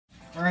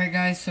Alright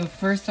guys, so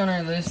first on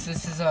our list,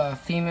 this is a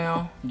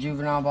female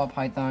juvenile ball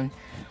python.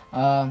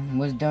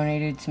 Was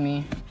donated to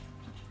me.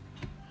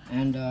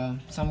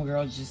 And some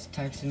girl just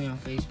texted me on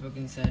Facebook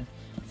and said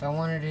if I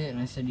wanted it, and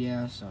I said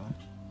yeah, so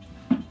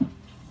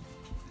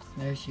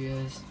there she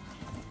is.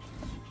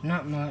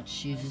 Not much,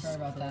 she just, sorry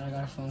about that, I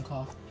got a phone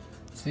call.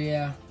 So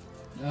yeah,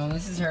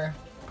 this is her.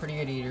 Pretty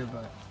good eater,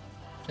 but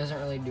doesn't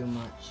really do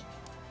much.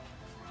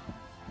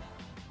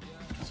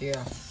 So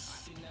yeah.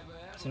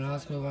 So now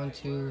let's move on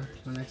to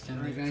my next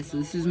animal. Alright guys, so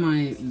this is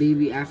my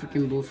baby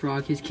African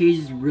bullfrog. His cage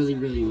is really,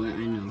 really wet,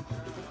 I know.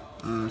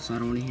 So I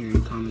don't want to hear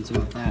any comments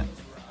about that.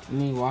 Let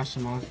me wash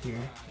him off here.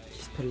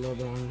 Just put a little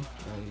bit on him.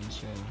 I can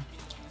show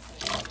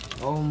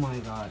you. Oh my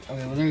god.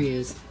 Okay, well there he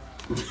is.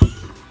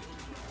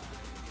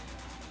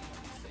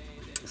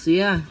 So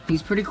yeah,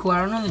 he's pretty cool.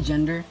 I don't know the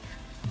gender.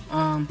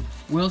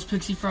 Will's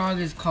pixie frog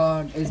is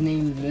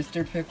named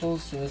Mr.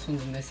 Pickles, so this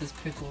one's Mrs.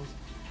 Pickles.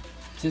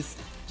 Just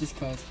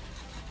cause.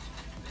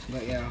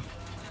 But yeah.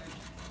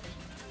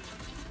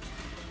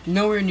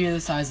 Nowhere near the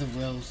size of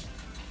Will's.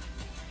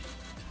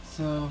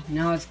 So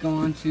now let's go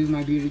on to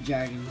my bearded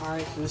dragon.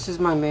 Alright, so this is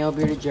my male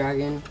bearded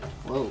dragon.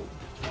 Whoa.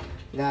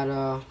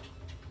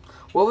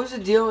 What was the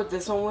deal with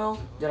this one, Will?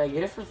 Did I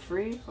get it for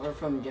free? Or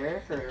from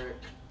Derek? Or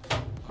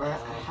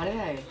how did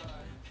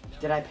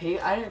I pay?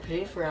 I didn't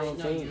pay for it, I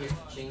don't think. You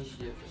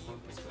changed it for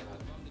something.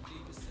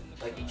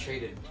 Like you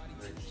traded.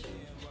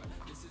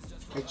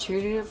 I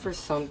traded it for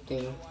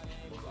something.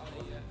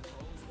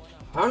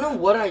 I don't know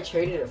what I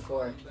traded it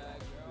for.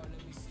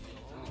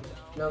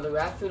 No, the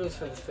rat food was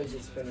for the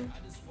fidget spinner.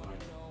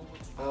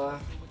 I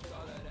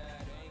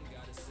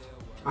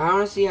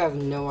honestly have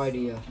no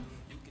idea.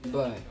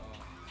 But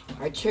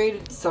I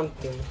traded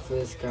something for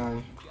this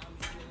guy.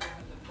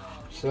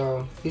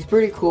 So he's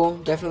pretty cool.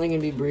 Definitely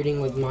gonna be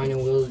breeding with mine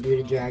and Will's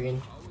bearded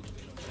dragon,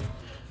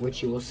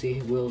 which you will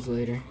see Will's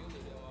later.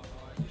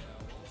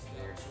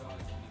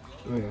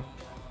 Oh yeah.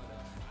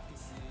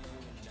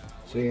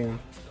 So yeah.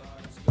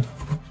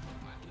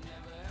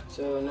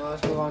 So now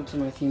let's move on to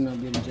my female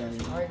bearded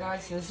dragon. Alright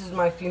guys, so this is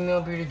my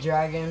female bearded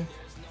dragon.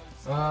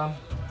 I've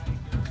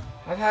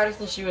had her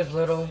since she was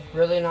little.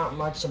 Really not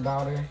much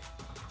about her.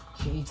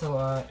 She eats a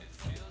lot.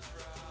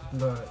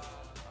 But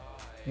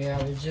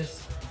yeah,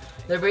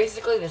 they're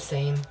basically the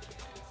same.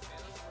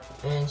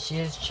 And she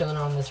is chilling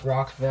on this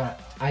rock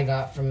that I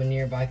got from a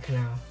nearby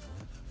canal.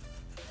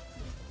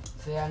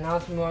 So yeah, now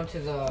let's move on to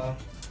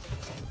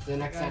the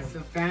next item. So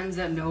fans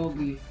that know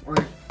me, or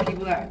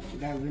people that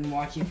have been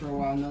watching for a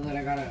while, know that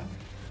I got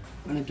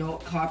an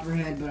adult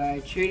copperhead, but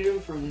I traded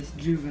him for this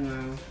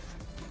juvenile.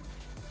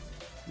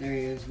 There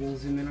he is. We'll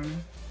zoom in on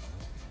him.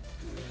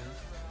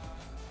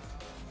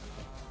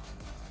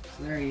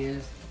 So there he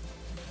is.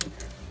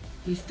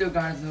 He's still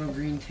got his little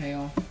green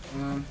tail.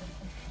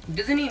 He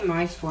doesn't eat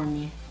mice for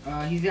me.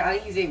 I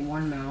think he's ate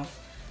one mouse,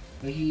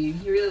 but he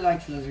really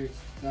likes lizards,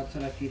 so that's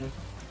what I feed him.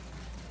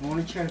 I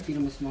want to try to feed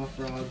him a small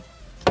frog.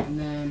 And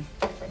then,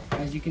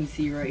 as you can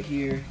see right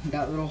here,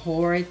 that little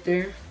hole right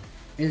there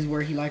is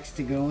where he likes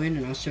to go in,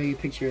 and I'll show you a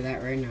picture of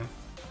that right now.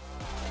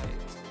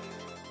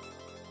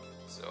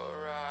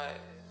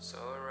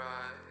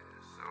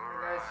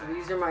 Alright, so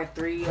these are my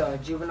 3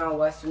 juvenile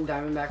western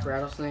diamondback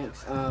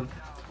rattlesnakes.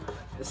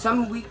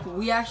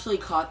 We actually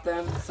caught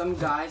them. Some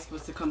guy's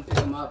supposed to come pick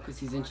them up because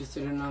he's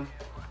interested in them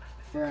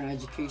for an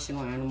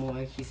educational animal,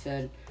 like he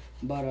said.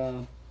 But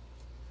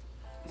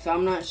so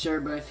I'm not sure.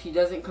 But if he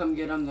doesn't come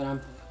get them, then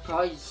I'm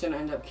probably just gonna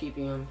end up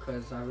keeping them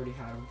because I already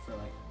had them for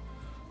like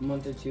a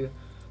month or 2.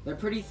 They're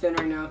pretty thin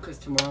right now because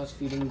tomorrow's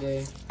feeding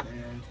day,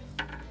 and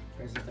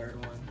there's the 3rd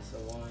one. So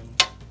 1,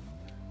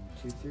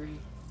 2, 3.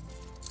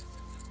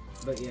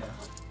 But yeah.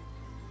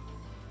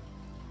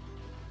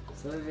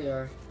 So there they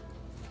are.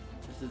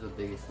 This is the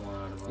biggest one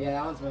out of all. Yeah,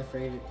 that one's my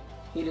favorite.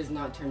 He does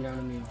not turn down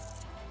a meal.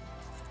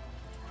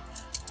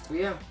 So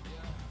yeah.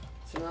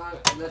 So now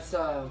let's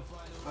I'll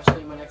show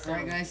you my next one.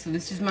 Alright guys, so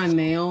this is my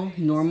male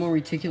normal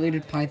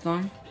reticulated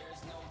python.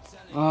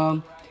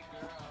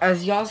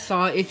 As y'all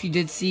saw, if you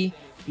did see,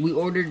 we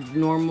ordered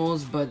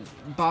normals, but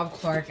Bob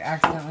Clark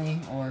accidentally,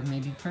 or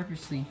maybe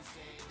purposely,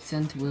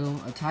 sent Will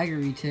a tiger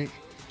retic.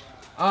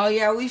 Oh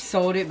yeah, we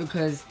sold it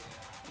because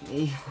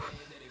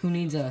who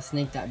needs a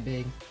snake that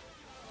big?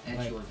 And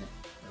like,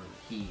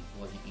 he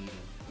wasn't eating.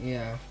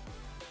 Yeah,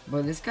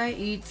 but this guy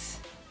eats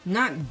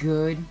not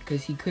good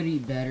because he could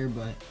eat better,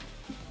 but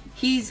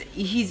he's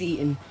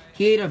eating.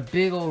 He ate a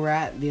big old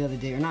rat the other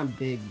day, or not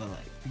big, but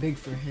like big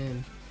for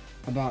him,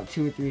 about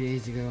 2 or 3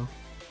 days ago.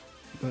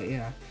 But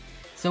yeah,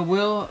 so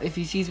Will, if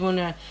he sees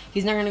one,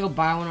 he's not gonna go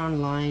buy one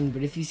online,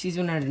 but if he sees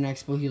one at an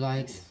expo he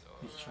likes,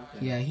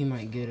 yeah, he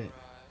might get it.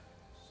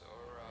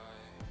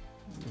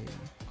 Yeah.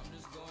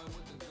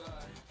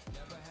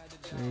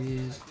 So he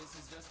is.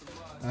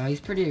 He's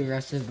pretty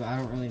aggressive, but I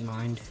don't really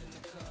mind.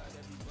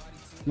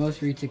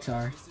 Most retics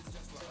are.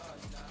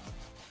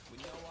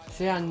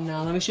 So yeah,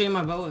 now let me show you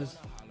my boas.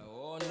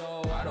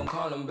 I don't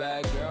call him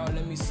back, girl.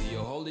 Let me see you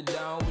hold it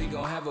down. We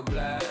gon' have a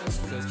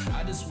blast. Cause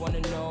I just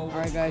wanna know.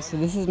 Alright guys, so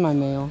this is my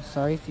male.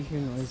 Sorry if you hear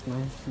noise, my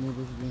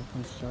neighbor's doing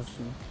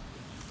construction.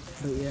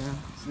 But yeah,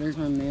 so there's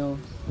my male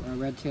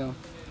Reptile.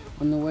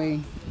 On the way,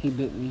 he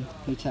bit me.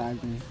 He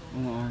tagged me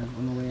on the arm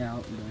on the way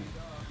out, but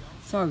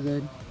it's all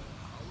good.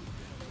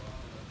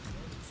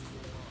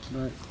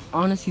 But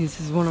honestly, this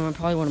is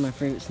probably one of my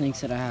favorite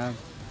snakes that I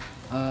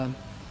have.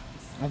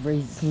 I've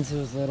raised it since it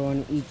was little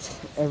and it eats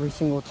every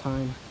single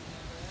time.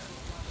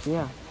 So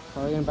yeah,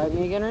 probably gonna bite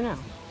me again right now.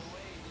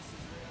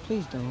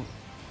 Please don't.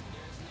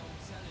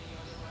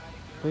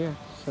 But yeah,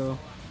 so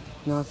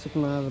now let's look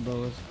at my other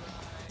boas.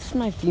 This is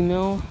my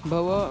female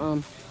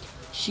boa.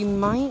 She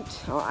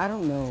might, I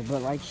don't know,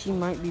 but like she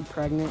might be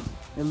pregnant.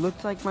 It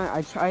looked like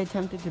I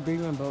attempted to breed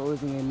my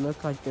boas and they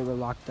looked like they were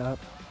locked up.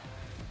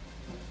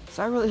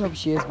 So I really hope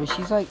she is, but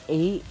she's like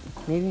 8,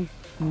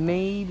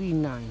 maybe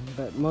 9,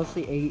 but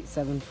mostly 8,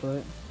 7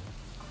 foot.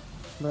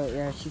 But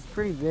yeah, she's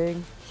pretty big.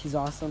 She's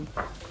awesome.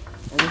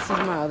 And this is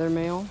my other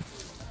male.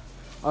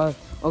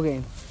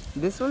 Okay,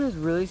 this one is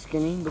really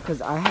skinny because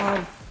I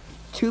had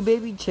 2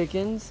 baby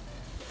chickens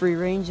free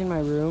range in my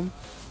room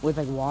with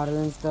like water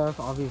and stuff,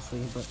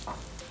 obviously. But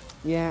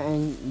yeah,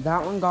 and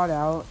that one got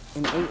out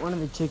and ate one of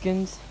the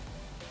chickens,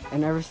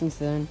 and ever since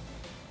then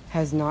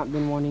has not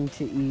been wanting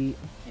to eat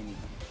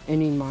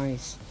any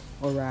mice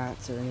or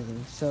rats or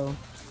anything. So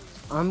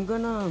I'm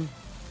gonna,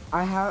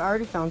 I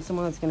already found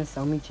someone that's gonna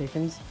sell me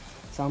chickens,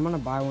 so I'm gonna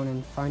buy one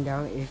and find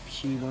out if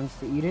she wants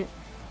to eat it,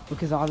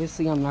 because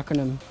obviously I'm not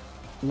gonna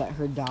let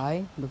her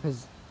die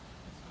because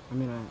I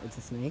mean it's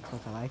a snake,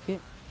 like I like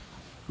it.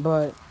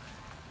 But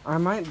I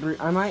might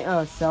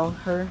sell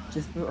her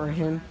or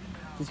him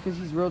just because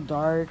he's real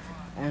dark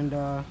and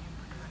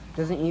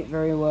doesn't eat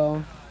very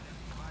well,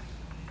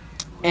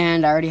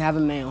 and I already have a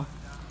male.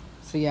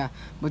 So yeah,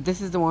 but this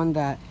is the one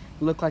that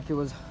looked like it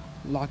was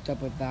locked up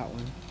with that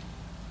one.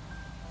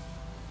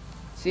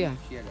 So yeah,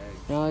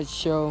 now let's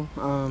show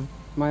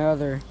my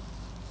other.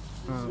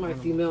 This is my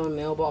female and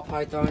male ball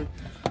python.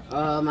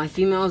 My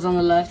female is on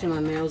the left and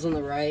my male is on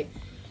the right.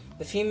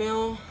 The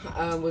female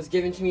was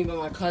given to me by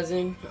my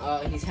cousin.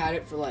 He's had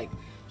it for like,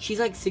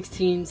 she's like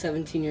 16,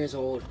 17 years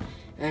old,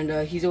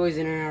 and he's always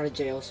in and out of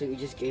jail, so he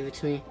just gave it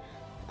to me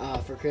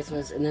for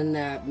Christmas. And then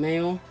that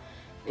male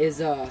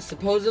is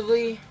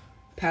supposedly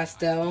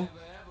pastel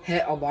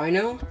het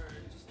albino.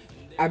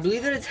 I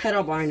believe that it's het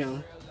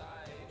albino,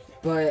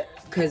 but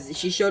because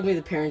she showed me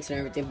the parents and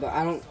everything, but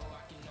I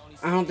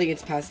don't think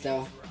it's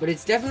pastel, but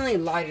it's definitely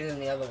lighter than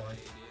the other one,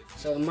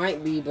 so it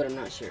might be, but I'm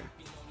not sure.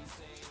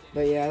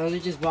 But yeah, those are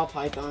just ball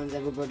pythons.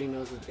 Everybody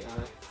knows what they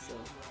are.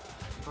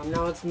 So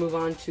now let's move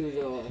on to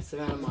the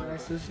Savannah monitor.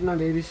 So this is my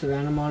baby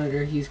Savannah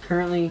monitor. He's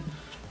currently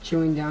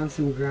chewing down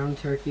some ground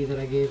turkey that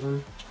I gave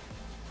him.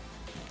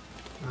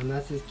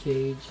 That's his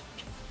cage.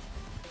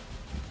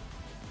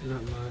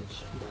 Not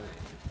much, but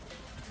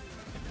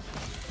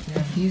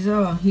yeah, he's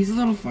a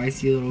little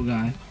feisty little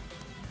guy.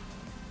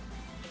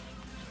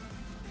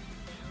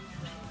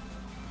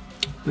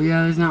 But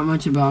yeah, there's not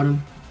much about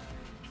him.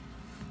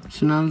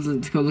 So now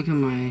let's go look at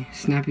my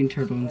snapping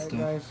turtle and stuff.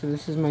 Guys, so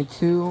this is my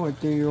 2 or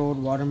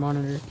 3-year-old water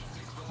monitor.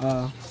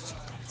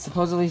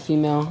 Supposedly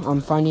female.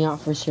 I'm finding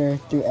out for sure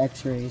through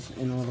x-rays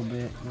in a little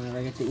bit whenever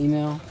I get the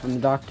email from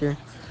the doctor.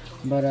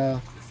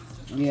 But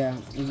yeah,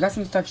 we've got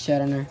some stuff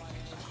shed on her.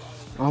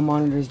 All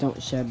monitors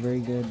don't shed very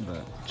good, but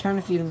I'm trying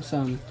to feed him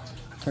some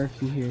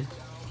turkey here.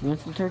 You want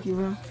some turkey,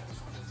 bro?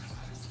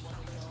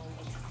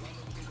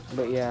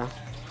 But yeah,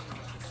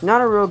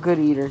 not a real good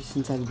eater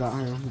since I got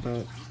her,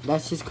 but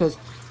that's just because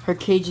her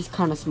cage is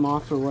kind of small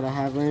for what I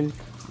have her in.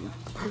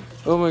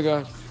 Oh my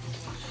god.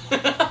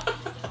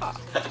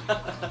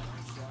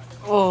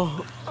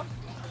 Oh.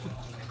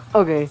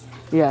 Okay,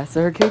 yeah,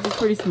 so her cage is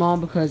pretty small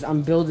because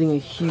I'm building a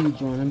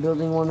huge one. I'm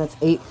building one that's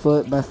 8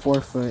 foot by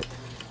 4 foot.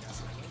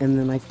 And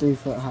then like 3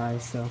 foot high,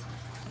 so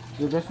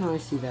you'll definitely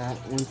see that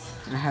once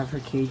I have her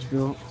cage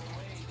built.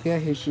 Yeah,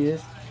 here she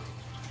is.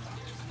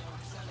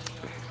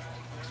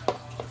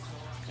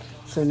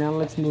 So now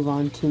let's move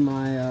on to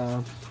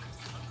my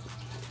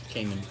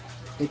Cayman.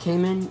 The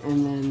Cayman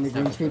and then the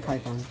green tree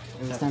python.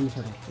 And the snapping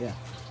turtle, yeah.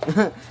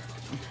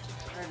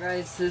 Alright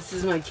guys, so this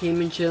is my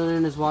Cayman chilling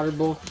in his water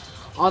bowl.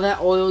 All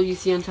that oil you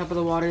see on top of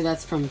the water,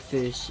 that's from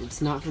fish.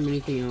 It's not from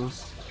anything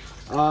else.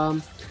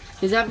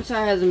 His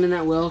appetite hasn't been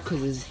that well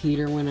because his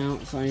heater went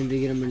out, so I need to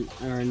get him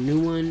a new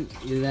one,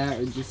 either that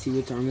or just see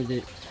what's wrong with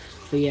it.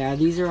 But yeah,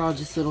 these are all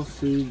just little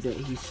food that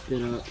he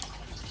spit up.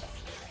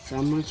 So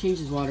I'm gonna change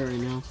his water right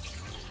now.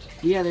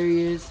 But yeah, there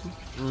he is.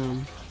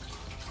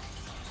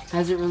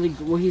 Hasn't really,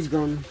 well, he's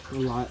grown a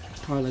lot,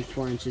 probably like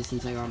 4 inches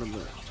since I got him,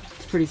 but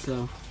it's pretty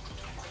slow.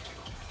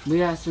 But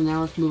yeah, so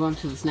now let's move on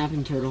to the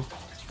snapping turtle.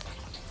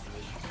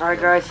 Alright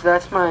guys, so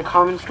that's my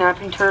common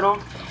snapping turtle.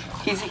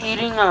 He's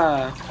eating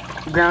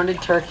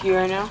grounded turkey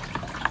right now.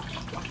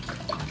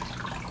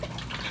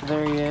 So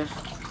there he is.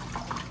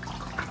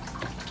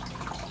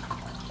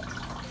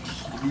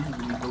 You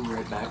go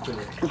right back with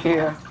it.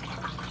 Yeah.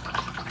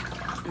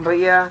 But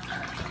yeah,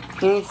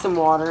 he needs some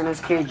water in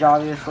his cage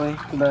obviously,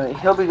 but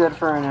he'll be good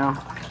for right now.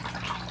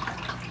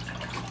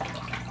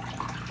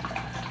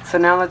 So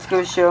now let's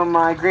go show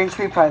my green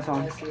tree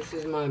python. Yes, this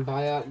is my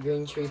biot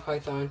green tree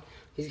python.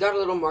 He's got a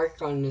little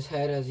mark on his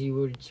head, as you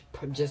would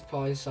just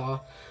probably saw.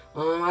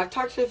 I've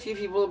talked to a few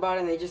people about it,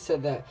 and they just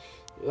said that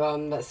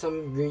that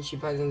some green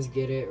sheep pythons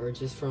get it, or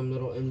just from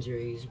little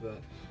injuries,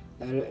 but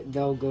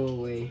they'll go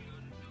away.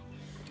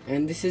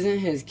 And this isn't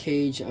his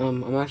cage.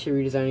 I'm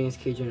actually redesigning his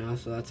cage right now,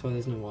 so that's why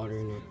there's no water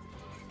in it.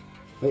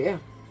 But yeah,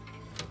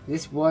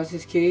 this was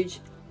his cage,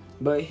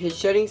 but his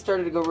shedding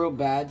started to go real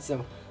bad,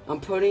 so I'm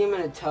putting him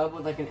in a tub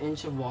with like an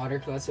inch of water,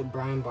 because that's what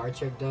Brian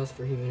Barczyk does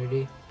for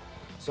humidity.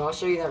 So I'll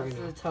show you that right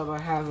now. The tub I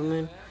have him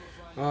in,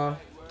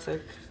 it's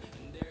like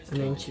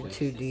an inch or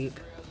two deep.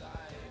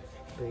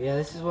 But yeah,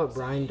 this is what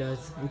Brian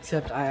does,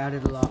 except I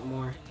added a lot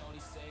more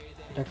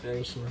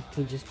decoration.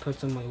 He just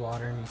puts them with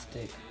water and a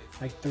stick,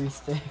 like 3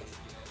 sticks.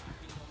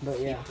 But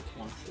yeah,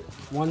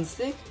 one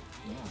stick?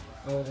 Yeah.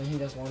 Oh, then he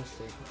does 1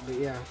 stick. But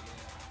yeah,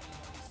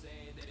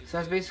 so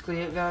that's basically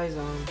it, guys.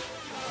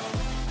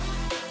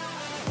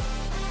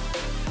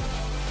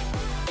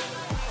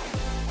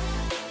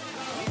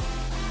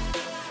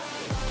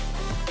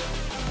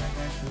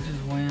 This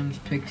is William's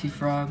pixie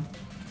frog.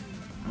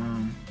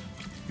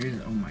 Here's,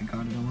 oh my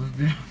god, it almost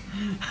bit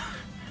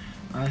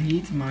him. He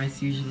eats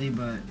mice usually,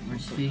 but we're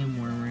just feeding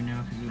him worm right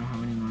now because we don't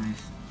have any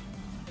mice.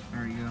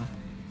 There we go.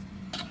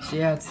 So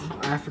yeah, it's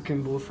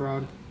African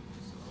bullfrog.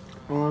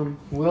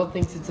 Will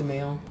thinks it's a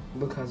male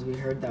because we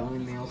heard that only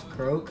males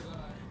croak.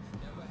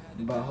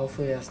 But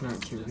hopefully that's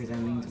not true, because that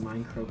means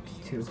mine croaked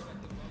too.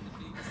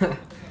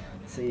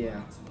 So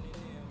yeah.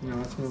 Now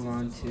let's move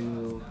on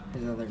to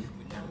his other.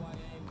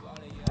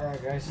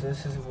 Alright guys, so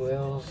this is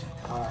Will's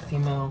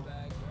female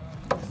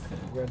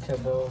red tail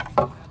bull.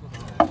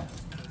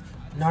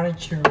 Not a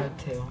true red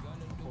tail.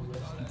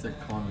 It's a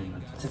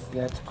Colombian.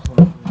 Yeah, it's a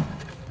Colombian.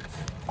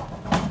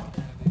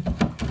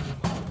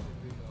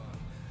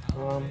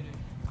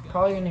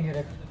 Probably gonna get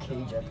a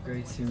cage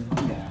upgrade soon.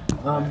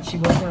 Yeah. She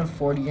was on a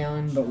 40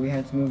 gallon, but we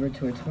had to move her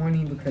to a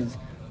 20 because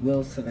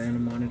Will's Savannah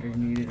monitor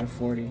needed a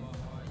 40.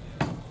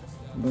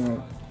 But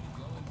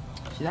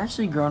she's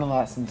actually grown a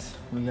lot since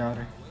we got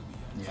her.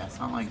 Yeah, it's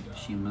not like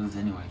she moves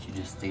anyway. She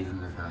just stays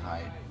under her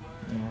hide.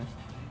 Yeah.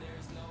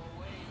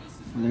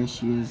 There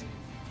she is.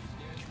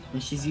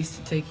 And she's used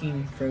to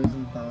taking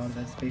frozen thawed.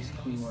 That's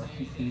basically what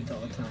he feeds all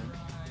the time.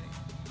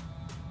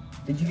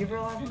 Did you give her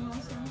a lot of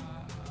last time?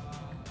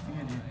 I think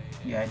I did.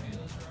 Yeah, I did.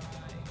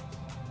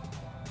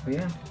 But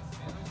yeah.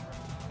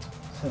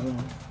 So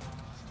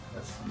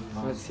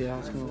let's see how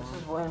it's going. This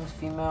is William's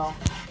female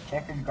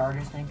checkered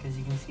garter snake. As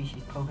you can see,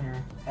 she's poking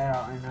her head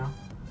out right now.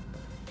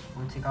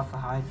 I'm gonna take off the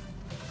hide.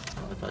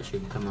 Well, I thought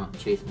she'd come out and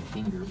chase my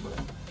finger,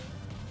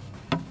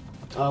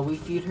 but we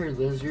feed her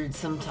lizards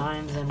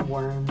sometimes and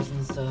worms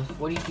and stuff.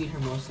 What do you feed her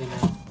mostly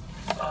now?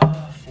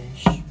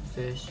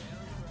 Fish,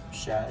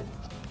 shad.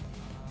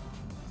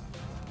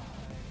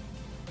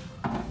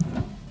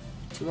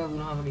 Too bad we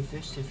don't have any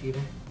fish to feed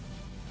her.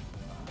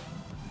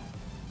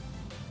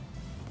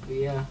 But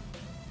yeah,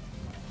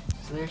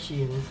 so there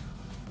she is.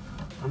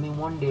 I mean,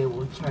 one day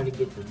we'll try to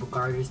get the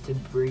garters to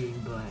breed,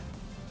 but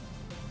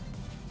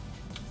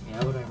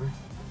yeah, whatever.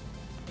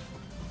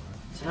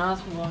 So now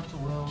let's move on to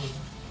Will's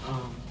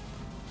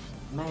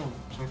male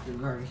checkered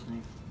garter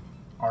snake.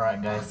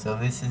 alright guys, so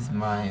this is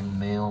my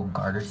male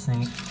garter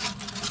snake,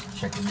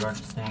 checkered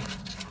garter snake.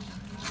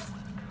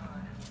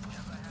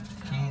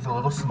 He's a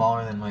little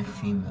smaller than my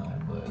female,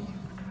 but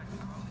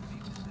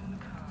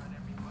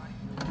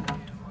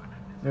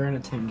they're in a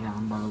 10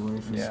 gallon, by the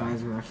way, for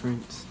size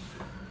reference.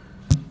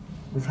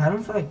 We've had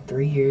them for like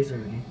 3 years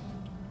already.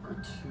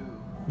 Or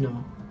 2.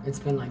 No, it's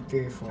been like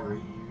 3 or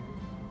 4.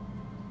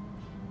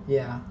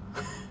 Yeah.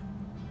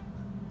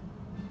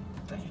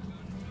 Dang.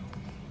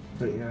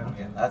 But yeah.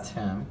 Okay, that's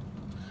him.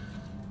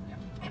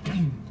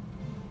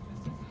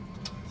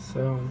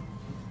 So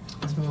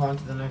let's move on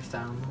to the next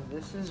animal.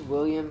 This is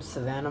William's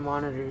Savannah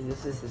monitor.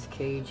 This is his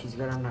cage. He's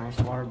got a nice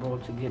water bowl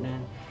to get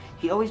in.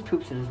 He always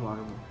poops in his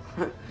water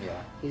bowl.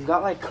 Yeah. He's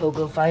got like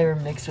cocoa fire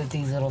mixed with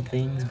these little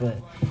things, but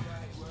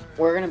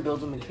we're gonna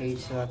build him a cage,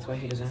 so that's why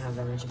he doesn't have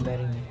that much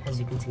bedding. As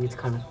you can see, it's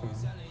kind of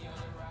thin.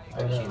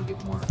 I wish he'd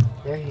get more.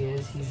 There he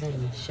is. He's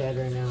in the shed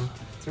right now.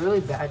 It's a really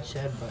bad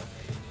shed, but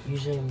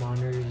usually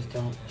monitors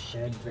don't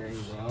shed very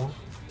well.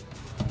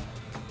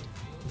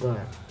 But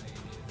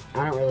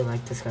I don't really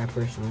like this guy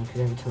personally,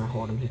 because every time I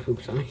hold him, he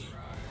poops on me.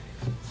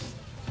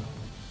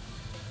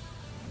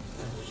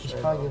 You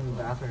should probably give him a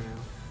bath right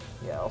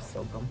now. Yeah, I'll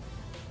soak him.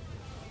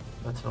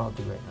 That's what I'll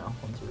do right now.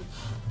 Once we're...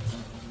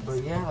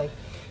 But yeah, like,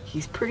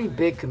 he's pretty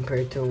big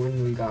compared to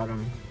when we got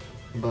him.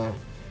 But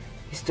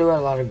he's still got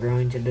a lot of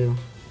growing to do.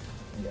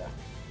 Yeah.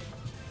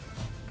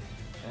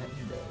 And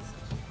he does.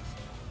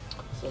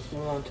 So let's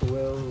move on to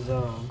Will's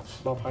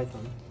ball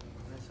python.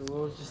 So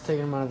Will's just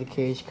taking him out of the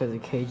cage because the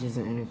cage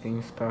isn't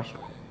anything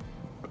special.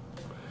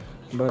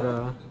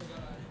 But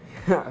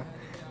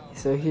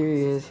so here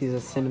he is. He's a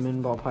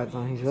cinnamon ball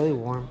python. He's really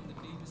warm.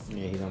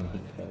 Yeah, he's on the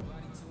heat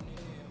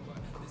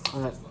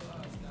pad.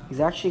 He's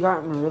actually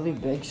gotten really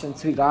big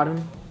since we got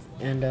him,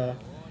 and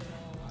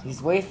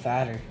he's way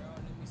fatter.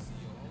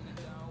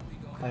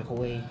 Like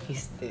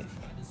he's thick.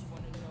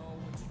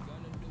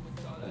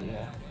 But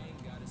yeah.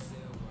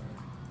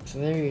 So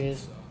there he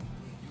is.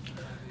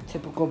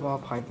 Typical ball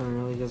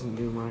python, really doesn't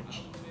do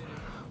much.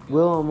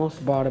 Will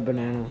almost bought a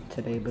banana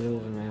today, but it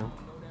was a male.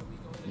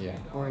 Yeah.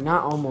 Or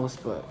not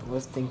almost, but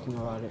was thinking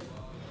about it.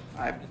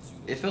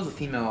 If it was a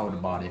female, I would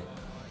have bought it.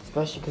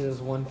 Especially because it was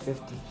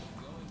 $150.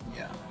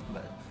 Yeah,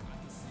 but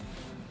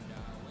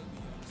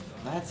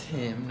that's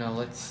him. Now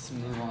let's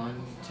move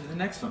on to the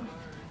next one.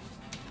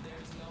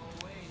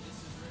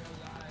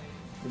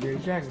 The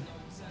bearded dragon.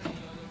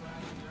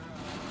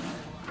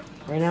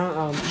 Right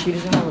now, she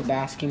doesn't have a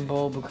basking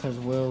bowl because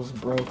Will's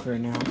broke her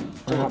now.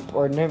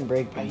 Or didn't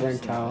break, but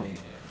burnt out.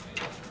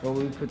 But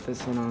we put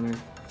this one on her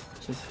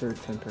just for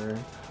temporary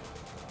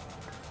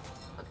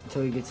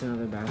until he gets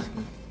another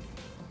basking.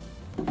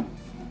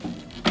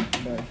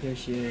 But here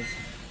she is.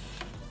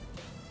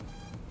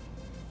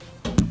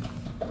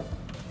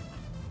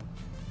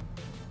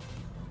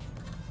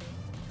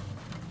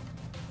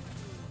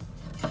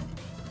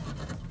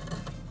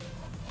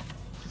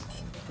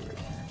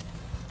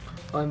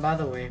 Oh, and by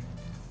the way,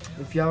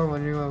 if y'all are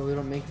wondering why we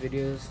don't make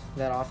videos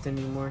that often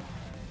anymore,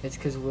 it's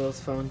because Will's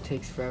phone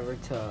takes forever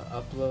to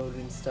upload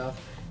and stuff,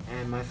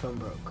 and my phone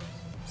broke.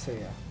 So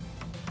yeah.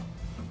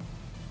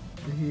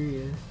 And here he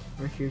is,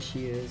 or here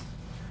she is.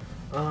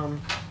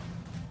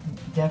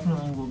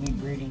 Definitely will be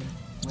breeding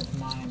with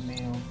my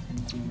male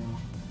and female.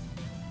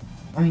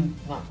 I mean,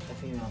 not the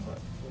female, but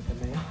with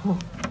the male.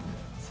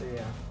 So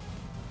yeah.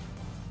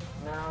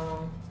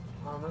 Now,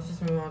 let's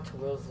just move on to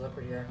Will's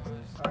leopard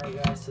geckos.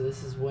 Alright guys, so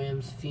this is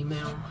William's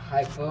female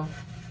hypo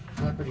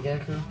leopard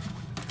gecko.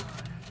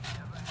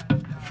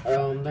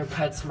 They're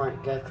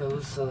PetSmart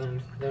geckos, so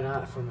they're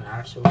not from an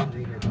actual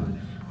breeder, but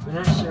we're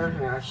not sure on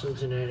her actual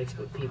genetics,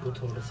 but people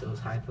told us it was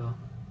hypo.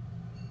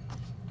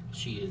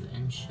 She is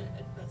in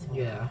shed. That's all.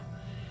 Yeah,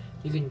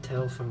 you can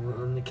tell from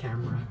on the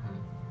camera.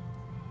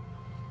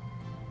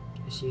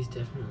 She's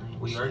definitely in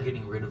We are shed.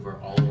 getting rid of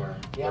all of our.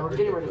 Yeah, we're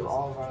getting rid of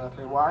all of our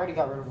leopard. Well, I already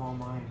got rid of all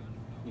mine.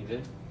 You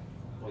did?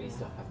 Well, you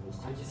still have those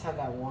two. I just have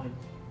that one.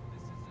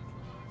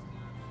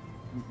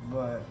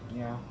 But,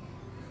 yeah.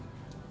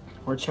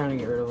 We're trying to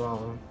get rid of all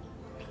of them.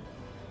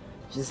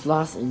 Just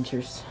lost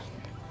interest.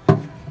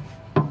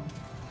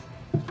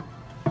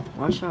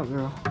 Watch out,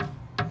 girl.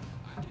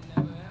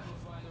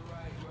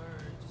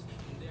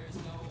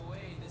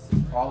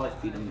 All I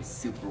feed them is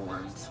super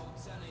worms.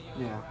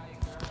 Yeah.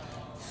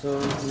 So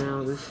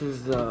now this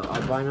is the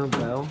albino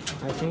bell,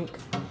 I think.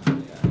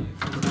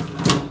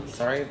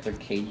 Sorry if their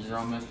cages are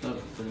all messed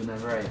up, but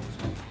whenever I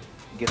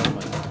get them,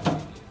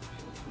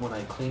 when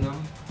I clean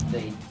them,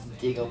 they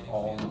dig up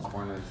all the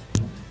corners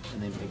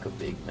and they make a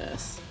big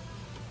mess.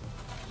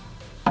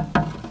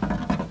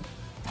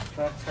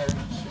 That's her.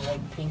 She's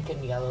like pink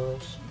and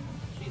yellowish.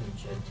 She's in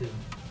shed too.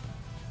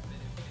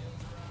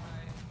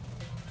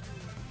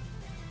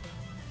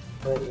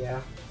 But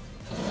yeah.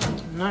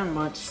 Not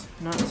much,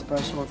 not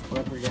special with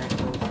leopard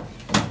geckos.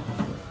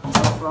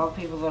 For all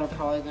people that are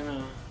probably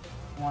gonna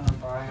want to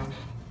buy them,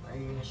 are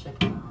you gonna ship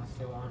them if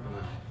they want them?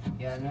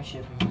 Yeah, no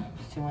shipping.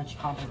 It's too much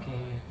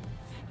complicated.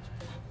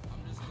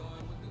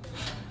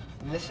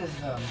 And this is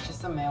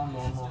just a male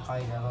normal high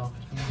yellow.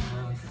 He's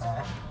really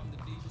fat.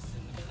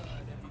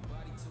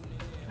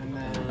 And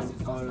then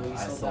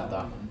I sold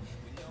that one.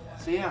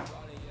 So yeah.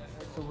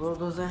 So Will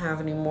doesn't have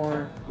any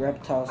more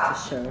reptiles to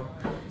show.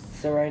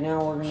 So right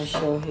now we're gonna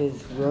show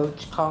his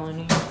roach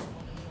colony.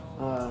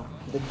 The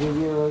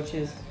Divya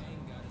roaches.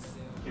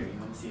 Here, you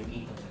want to see him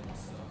eat?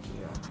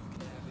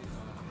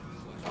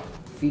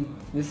 Yeah.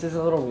 This is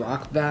a little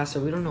rock bass,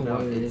 or we don't know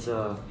what it is.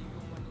 I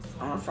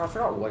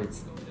forgot what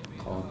it's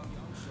called.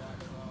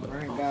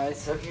 Alright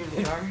guys, so here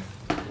they are.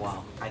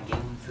 Wow, I gave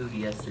them food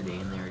yesterday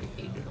and they already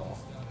ate it all.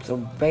 So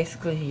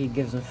basically he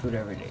gives them food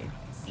every day.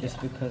 Just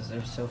because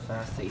they're so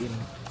fast to eat them.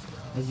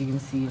 As you can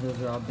see,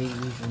 those are all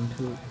babies and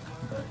poop.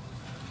 But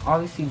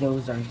obviously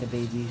those aren't the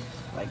babies.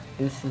 Like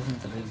this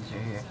isn't the babies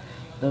right here.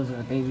 Those are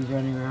the babies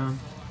running around.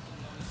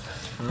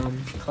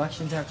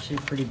 Collection's actually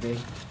pretty big.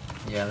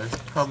 Yeah, there's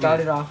probably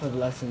Started off with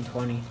less than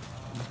 20.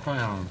 There's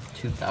probably around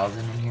 2,000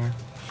 in here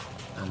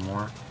or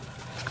more.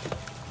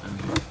 I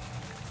mean,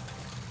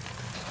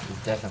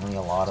 there's definitely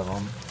a lot of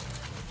them.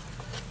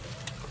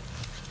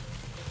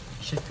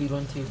 Should feed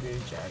one to your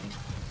bearded dragon.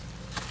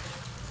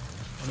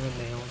 One of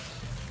the males.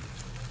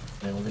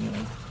 Males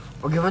anyway.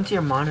 Or give one to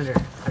your monitor.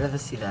 I'd rather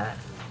see that.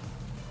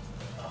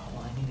 Oh,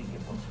 well, I need to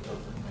give one to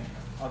those anyway.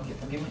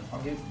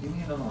 Give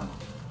me another one.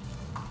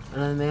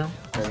 Another male?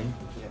 Sorry.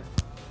 Yeah.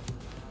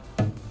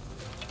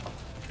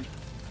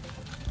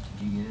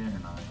 Did you get it or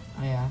not?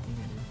 Oh yeah, I think I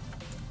did.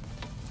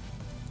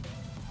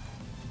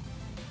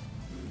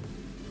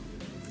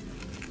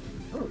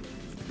 Ooh, a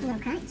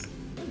little crunch.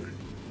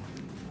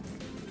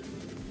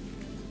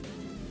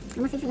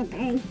 Almost looks like a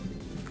bird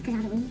because of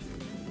all the wings.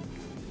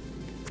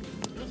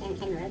 I haven't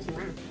tamed a roach in a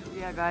while.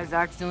 Yeah guys,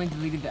 I accidentally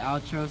deleted the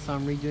outro, so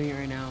I'm redoing it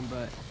right now.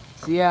 But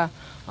so yeah,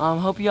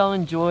 hope y'all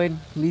enjoyed.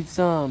 Leave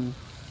some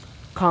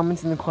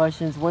comments in the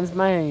questions. Once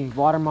my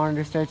water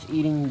monitor starts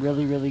eating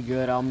really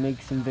good, I'll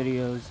make some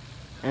videos.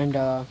 And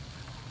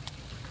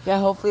yeah,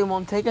 hopefully it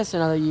won't take us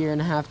another year and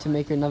a half to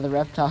make another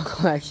reptile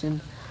collection.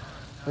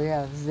 But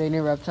yeah, this is a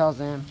new Reptiles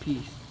and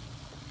peace.